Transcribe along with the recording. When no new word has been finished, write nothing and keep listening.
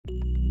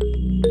Hi,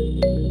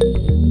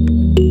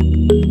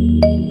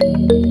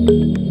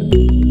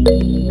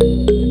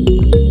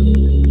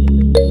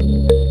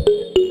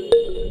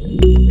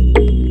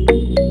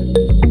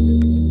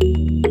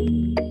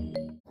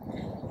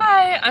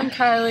 I'm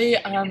Kylie.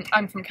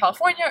 I'm from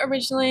California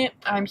originally.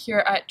 I'm here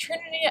at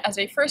Trinity as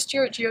a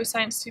first-year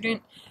Geoscience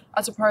student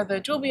as a part of the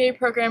dual BA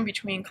program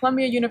between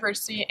Columbia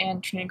University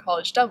and Trinity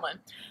College, Dublin.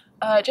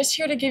 Just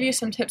here to give you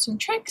some tips and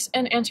tricks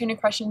and answer any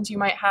questions you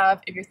might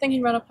have if you're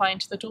thinking about applying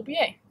to the dual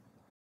BA.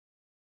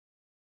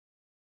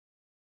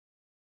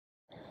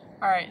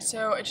 Alright,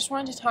 so I just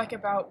wanted to talk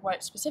about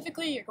what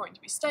specifically you're going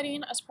to be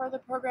studying as part of the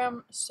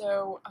program.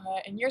 So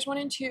in years 1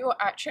 and 2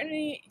 at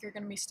Trinity, you're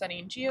going to be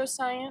studying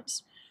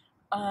Geoscience.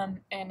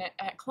 And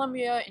at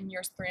Columbia, in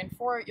years 3 and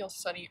 4, you'll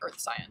study Earth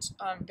Science.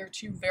 They're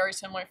two very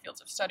similar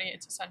fields of study.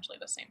 It's essentially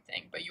the same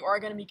thing, but you are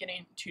going to be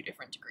getting 2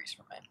 different degrees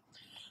from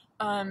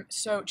it.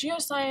 So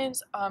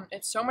Geoscience,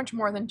 it's so much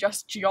more than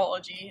just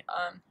geology.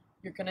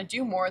 You're going to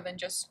do more than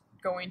just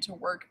going to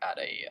work at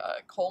a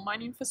coal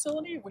mining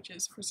facility, which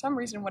is for some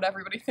reason what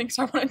everybody thinks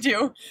I want to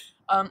do.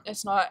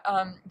 It's not.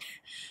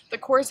 The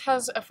course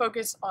has a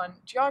focus on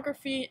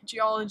geography,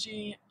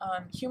 geology,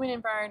 human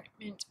environment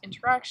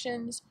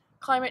interactions,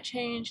 climate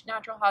change,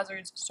 natural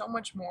hazards, so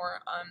much more.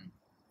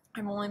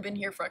 I've only been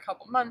here for a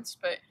couple months,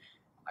 but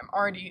I'm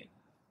already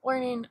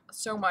learning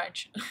so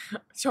much,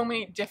 so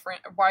many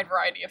different, a wide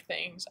variety of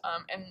things,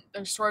 and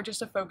there's sort of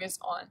just a focus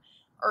on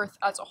Earth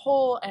as a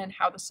whole and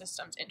how the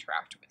systems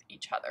interact with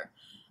each other.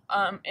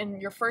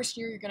 In your first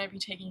year, you're going to be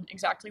taking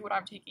exactly what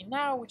I'm taking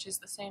now, which is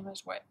the same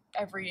as what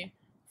every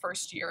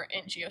first year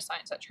in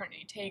Geoscience at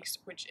Trinity takes,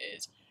 which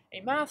is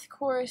a math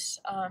course,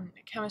 a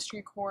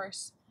chemistry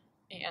course,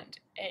 and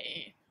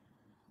a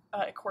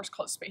course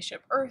called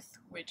Spaceship Earth,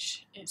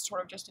 which is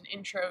sort of just an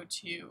intro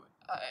to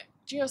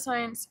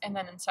geoscience, and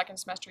then in second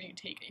semester you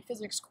take a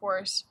physics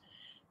course,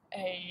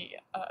 a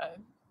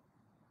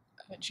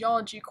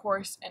geology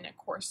course, and a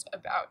course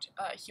about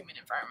human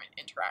environment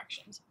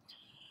interactions.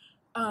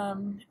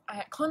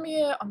 At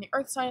Columbia, on the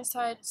earth science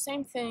side,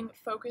 same thing,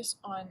 focus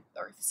on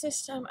the Earth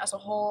system as a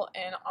whole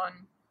and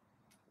on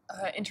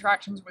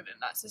interactions within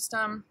that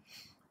system.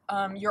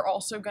 You're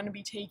also going to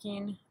be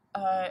taking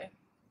the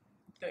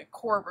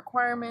core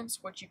requirements,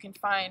 which you can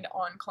find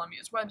on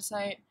Columbia's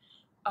website.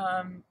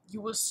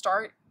 You will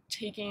start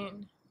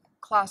taking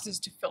classes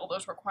to fill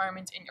those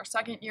requirements in your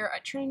second year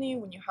at Trinity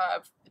when you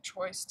have the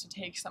choice to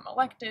take some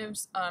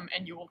electives,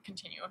 and you will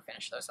continue and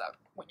finish those up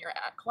when you're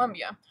at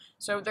Columbia.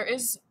 So there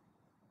is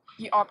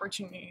the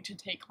opportunity to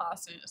take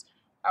classes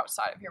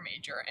outside of your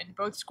major, and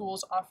both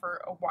schools offer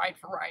a wide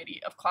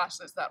variety of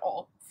classes that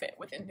all fit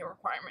within the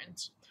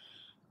requirements.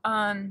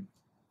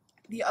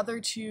 The other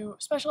 2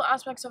 special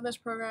aspects of this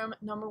program,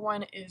 number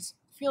 1 is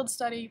field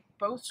study.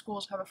 Both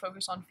schools have a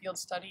focus on field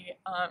study.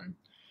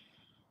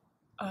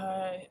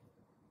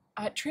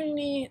 At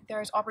Trinity,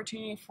 there's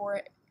opportunity for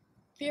it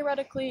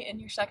theoretically in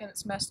your second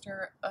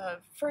semester of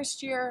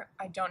first year.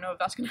 I don't know if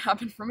that's going to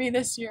happen for me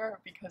this year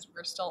because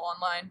we're still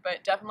online,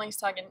 but definitely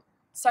second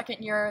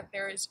year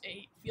there is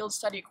a field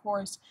study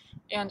course,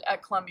 and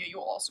at Columbia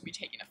you'll also be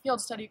taking a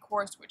field study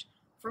course, which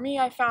for me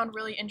I found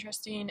really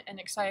interesting and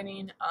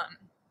exciting.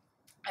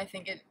 I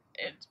think it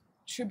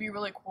should be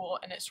really cool,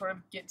 and it sort of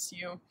gets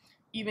you,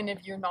 even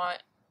if you're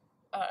not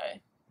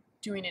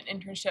doing an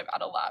internship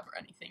at a lab or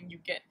anything, you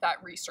get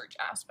that research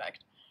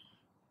aspect.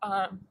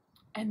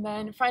 And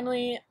then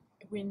finally,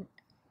 when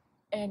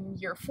in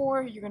year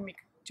 4, you're going to be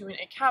doing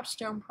a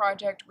capstone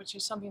project, which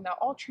is something that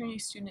all Trinity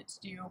students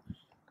do,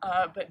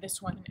 but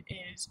this one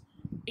is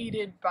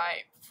aided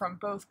from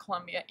both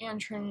Columbia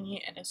and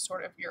Trinity, and is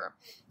sort of your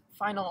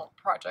final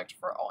project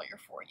for all your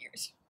 4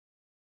 years.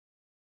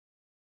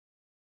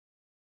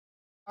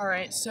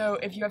 Alright, so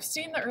if you have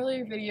seen the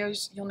earlier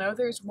videos, you'll know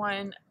there's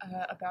one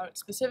about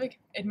specific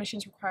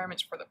admissions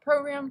requirements for the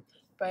program,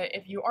 but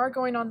if you are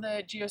going on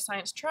the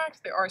geoscience track,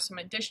 there are some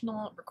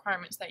additional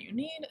requirements that you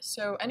need.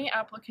 So any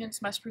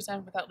applicants must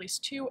present with at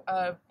least 2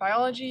 of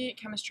biology,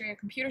 chemistry, and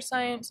computer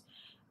science,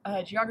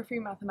 geography,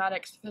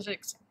 mathematics,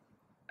 physics,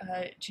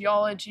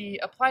 geology,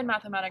 applied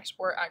mathematics,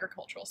 or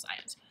agricultural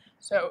science.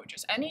 So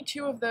just any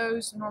 2 of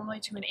those, normally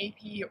to an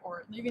AP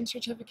or leaving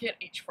certificate,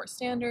 H4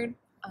 standard,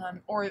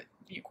 or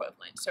the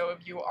equivalent. So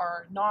if you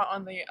are not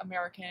on the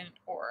American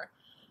or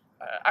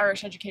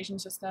Irish education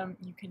system,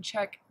 you can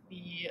check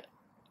the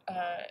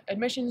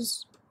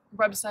admissions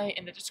website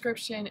in the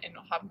description and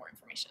it'll have more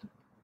information.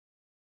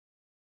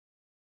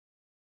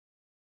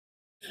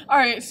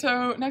 Alright,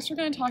 so next we're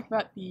going to talk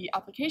about the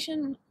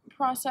application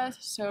process.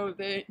 So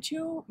the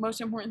 2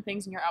 most important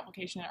things in your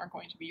application are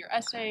going to be your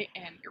essay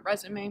and your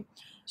resume.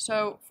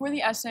 So for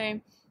the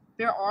essay,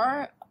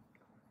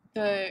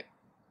 the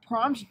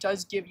prompt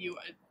does give you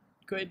a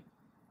good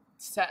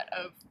set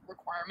of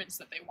requirements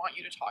that they want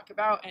you to talk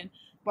about, and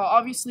while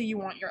obviously you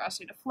want your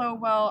essay to flow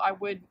well, I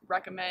would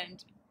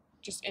recommend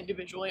just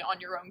individually on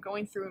your own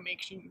going through and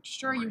making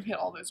sure you hit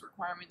all those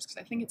requirements, because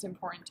I think it's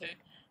important to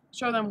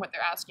show them what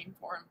they're asking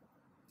for.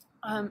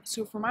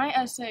 So for my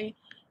essay,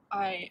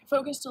 I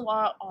focused a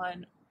lot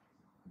on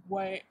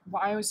why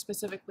I was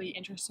specifically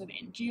interested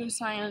in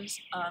geoscience.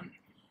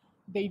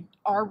 They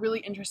are really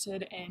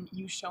interested in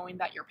you showing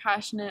that you're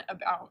passionate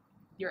about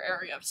your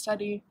area of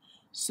study.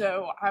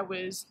 So I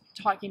was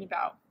talking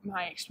about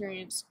my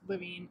experience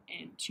living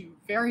in two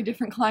very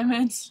different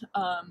climates,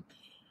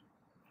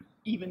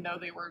 even though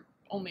they were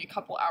only a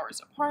couple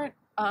hours apart.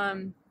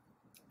 And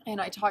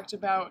I talked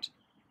about,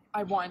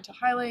 I wanted to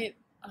highlight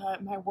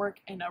my work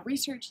in a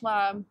research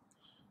lab.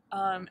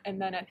 And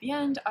then at the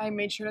end, I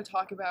made sure to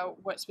talk about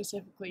what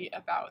specifically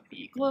about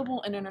the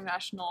global and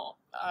international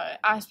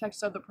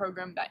aspects of the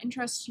program that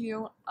interests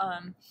you.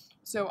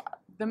 So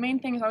the main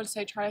things I would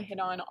say try to hit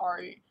on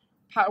are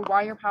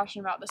why you're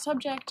passionate about the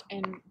subject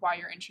and why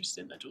you're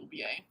interested in the dual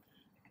BA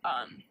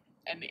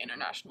and the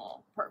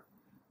international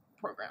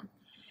program.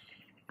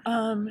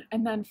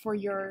 And then for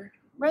your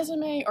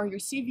resume or your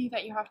CV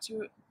that you have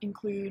to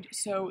include,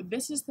 so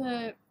this is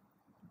the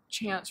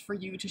chance for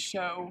you to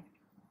show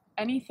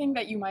anything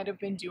that you might have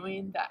been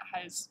doing that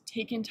has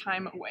taken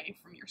time away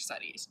from your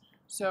studies.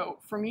 So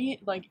for me,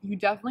 like, you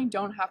definitely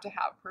don't have to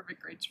have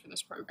perfect grades for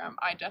this program.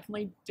 I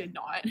definitely did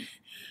not.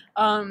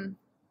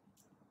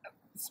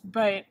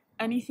 But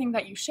anything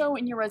that you show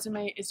in your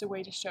resume is a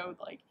way to show,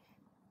 like,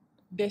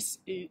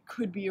 it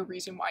could be a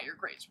reason why your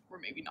grades were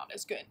maybe not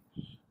as good.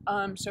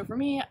 So for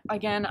me,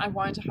 again, I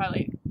wanted to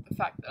highlight the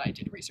fact that I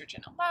did research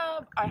in a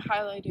lab. I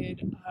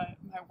highlighted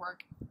my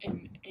work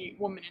in a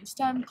Women in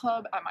STEM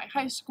club at my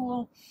high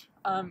school.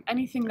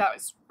 Anything that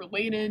was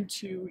related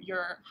to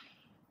your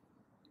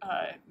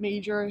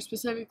major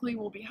specifically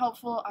will be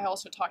helpful. I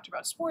also talked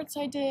about sports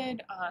I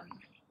did.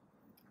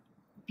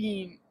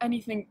 Being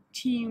anything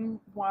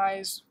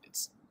team-wise,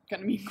 it's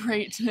going to be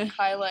great to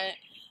highlight.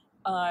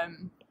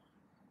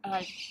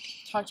 I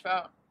talked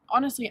about,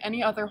 honestly,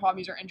 any other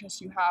hobbies or interests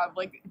you have.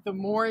 Like, the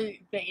more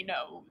they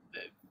know,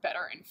 the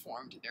better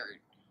informed their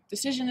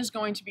decision is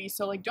going to be.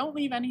 So, like, don't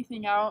leave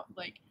anything out.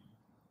 Like,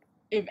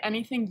 if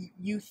anything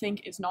you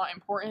think is not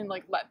important,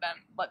 like, let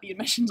the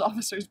admissions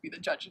officers be the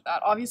judge of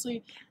that.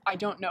 Obviously, I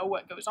don't know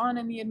what goes on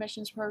in the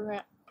admissions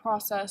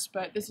process,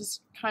 but this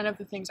is kind of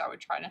the things I would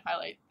try to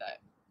highlight that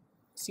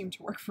seem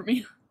to work for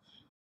me.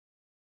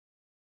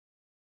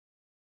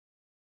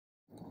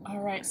 All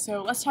right,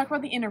 so let's talk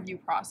about the interview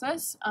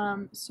process.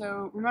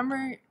 So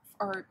remember,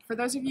 or for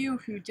those of you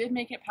who did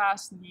make it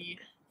past the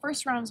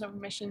first rounds of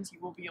admissions, you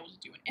will be able to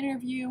do an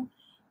interview.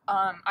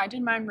 I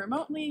did mine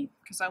remotely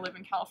because I live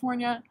in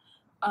California,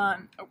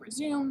 over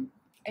Zoom,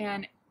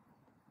 and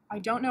I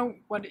don't know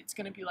what it's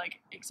going to be like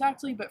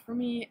exactly, but for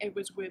me, it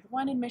was with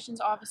one admissions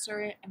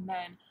officer and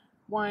then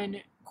one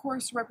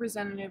course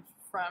representative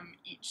from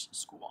each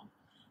school.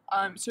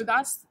 So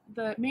that's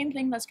the main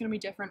thing that's going to be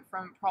different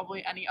from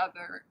probably any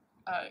other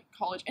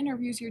college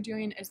interviews you're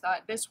doing, is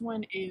that this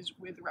one is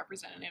with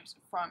representatives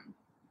from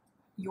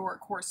your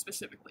course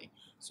specifically.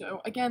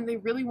 So again, they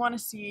really want to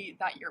see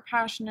that you're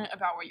passionate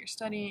about what you're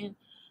studying,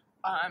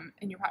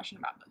 and you're passionate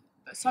about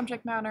the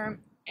subject matter,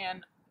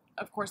 and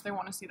of course they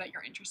want to see that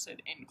you're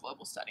interested in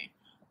global study.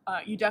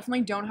 You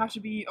definitely don't have to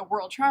be a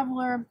world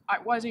traveler. I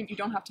wasn't. You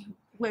don't have to have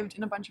lived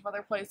in a bunch of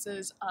other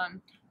places,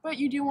 but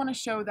you do want to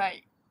show that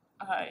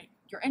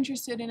you're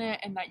interested in it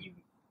and that you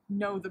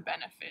know the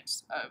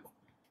benefits of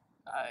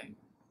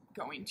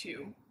going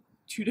to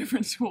two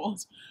different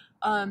schools.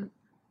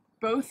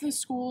 Both the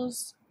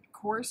schools'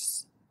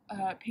 course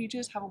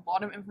pages have a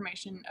lot of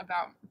information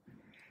about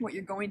what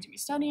you're going to be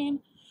studying,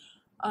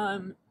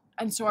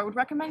 and so I would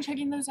recommend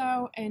checking those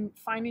out and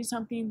finding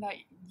something that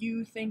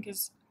you think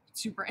is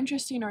super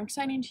interesting or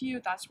exciting to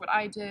you. That's what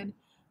I did,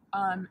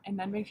 and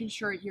then making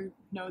sure you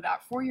know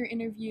that for your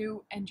interview,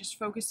 and just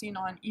focusing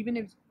on, even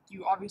if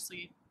you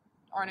obviously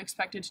aren't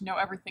expected to know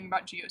everything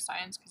about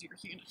geoscience because you're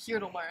here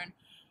to learn,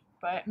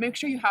 but make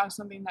sure you have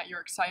something that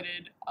you're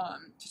excited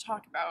to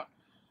talk about.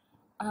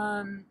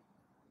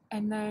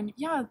 And then,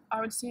 yeah,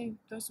 I would say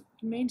those are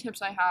the main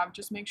tips I have.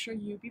 Just make sure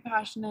you be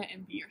passionate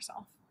and be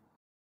yourself.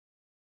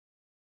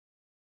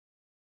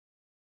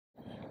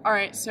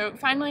 Alright, so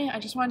finally, I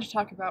just wanted to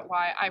talk about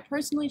why I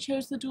personally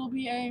chose the dual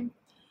BA.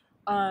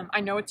 I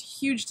know it's a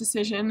huge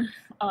decision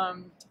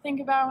to think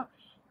about.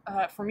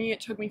 For me, it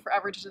took me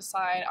forever to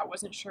decide. I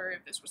wasn't sure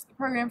if this was the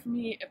program for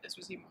me, if this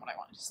was even what I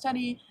wanted to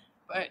study.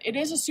 But it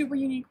is a super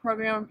unique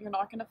program. You're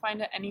not going to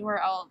find it anywhere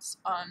else.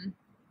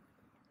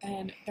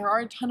 And there are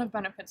a ton of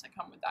benefits that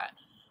come with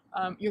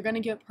that. You're going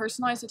to get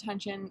personalized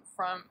attention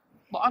from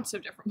lots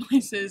of different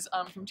places,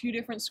 from two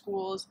different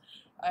schools.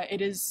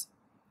 It is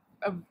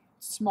a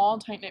small,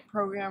 tight-knit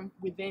program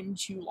within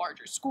two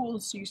larger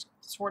schools, so you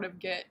sort of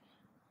get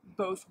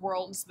both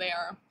worlds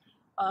there.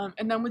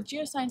 And then with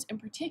geoscience in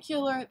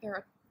particular, there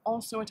are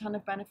also a ton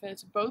of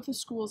benefits. Both the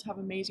schools have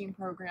amazing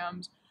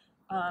programs.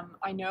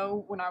 I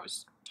know when I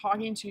was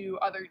talking to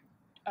other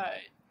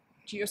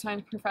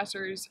geoscience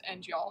professors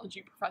and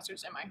geology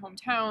professors in my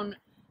hometown,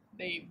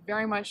 they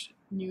very much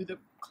knew the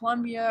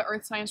Columbia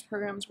Earth Science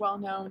program is well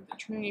known. The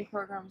Trinity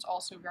program is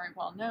also very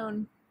well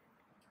known.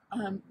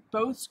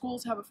 Both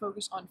schools have a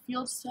focus on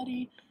field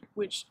study,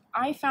 which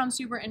I found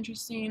super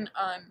interesting.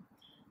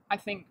 I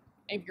think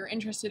if you're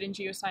interested in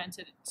geoscience,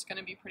 it's going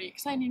to be pretty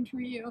exciting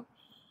for you.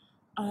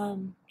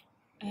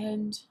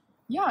 And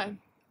yeah, I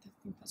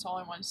think that's all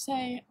I want to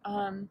say.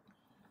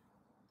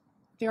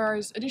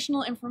 There's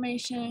additional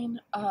information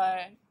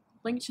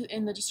linked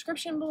in the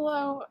description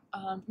below.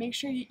 Make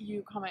sure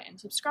you comment and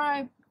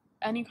subscribe.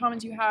 Any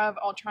comments you have,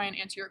 I'll try and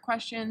answer your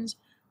questions.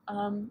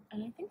 And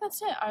I think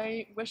that's it.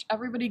 I wish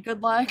everybody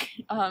good luck.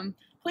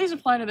 Please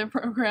apply to the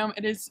program.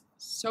 It is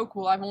so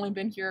cool. I've only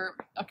been here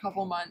a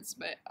couple months,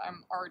 but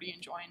I'm already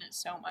enjoying it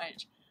so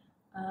much.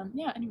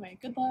 Yeah, anyway,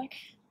 good luck.